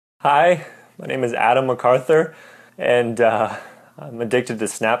Hi, my name is Adam MacArthur, and I'm addicted to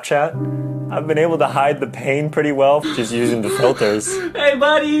Snapchat. I've been able to hide the pain pretty well just using the filters. Hey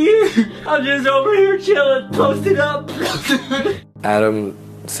buddy, I'm just over here chilling, posted up. Adam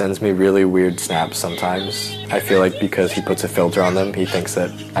sends me really weird snaps sometimes. I feel like because he puts a filter on them, he thinks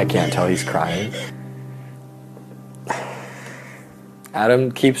that I can't tell he's crying.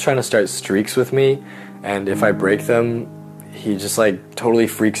 Adam keeps trying to start streaks with me, and if I break them, he just like totally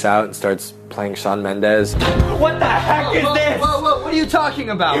freaks out and starts playing Shawn Mendes. What the heck is this? Whoa, what are you talking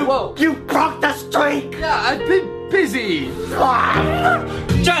about? You broke the streak! Yeah, I've been busy.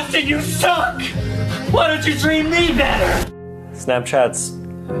 Justin, you suck! Why don't you treat me better? Snapchat's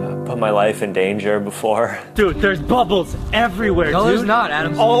put my life in danger before. Dude, there's bubbles everywhere, No, dude. there's not,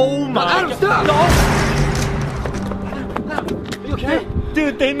 Adam. Oh my Adam, stop! No.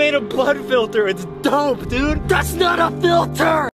 Dude, they made a blood filter. It's dope, dude. That's not a filter!